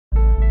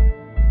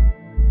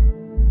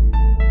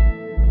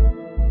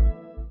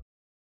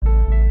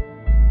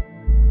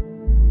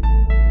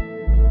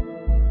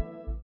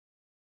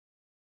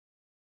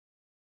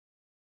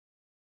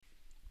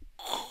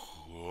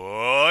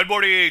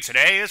morning.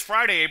 Today is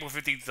Friday, April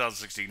 15th,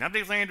 2016. I'm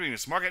Dave Landry, and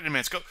this market in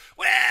Minsk.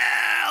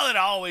 Well, it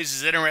always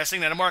is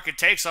interesting that a market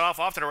takes off,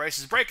 often the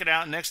races break it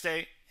out, and next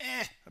day,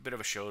 a bit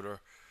of a shoulder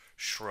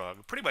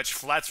shrug. Pretty much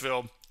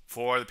Flatsville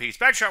for the piece.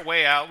 Back chart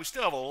way out. We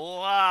still have a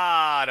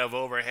lot of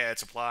overhead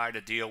supply to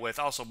deal with.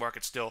 Also,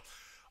 market still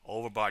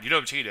overbought. You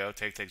know, Tito,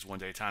 take things one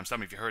day at a time.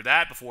 Some of you have heard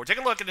that before. Take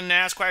a look at the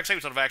NASDAQ. Same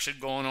sort of action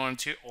going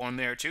on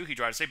there, too. He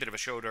tried to say a bit of a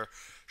shoulder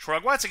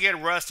shrug. Once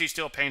again, Rusty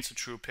still paints a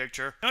true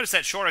picture. Notice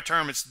that shorter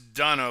term, it's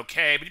done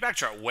okay, but your back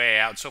chart way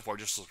out and so forth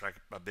just looks like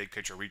a big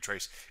picture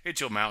retrace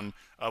into a mountain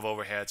of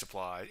overhead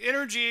supply.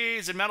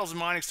 Energies and metals and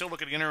mining still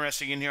looking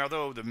interesting in here,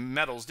 although the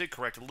metals did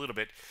correct a little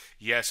bit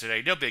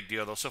yesterday. No big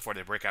deal, though. So far,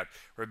 they break out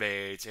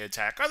rebates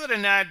intact. Other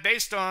than that,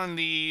 based on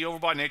the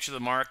overbought nature of the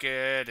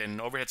market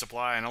and overhead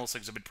supply and all those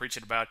things I've been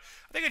preaching about,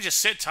 I think I just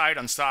sit tight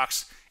on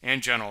stocks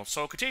in general.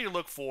 So continue to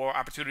look for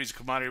opportunities in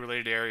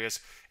commodity-related areas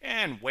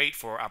and wait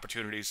for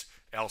opportunities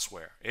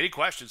elsewhere. Any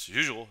questions? As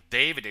usual,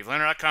 Dave at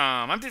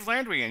DaveLandry.com. I'm Dave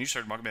Landry, and you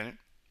started Market Minute.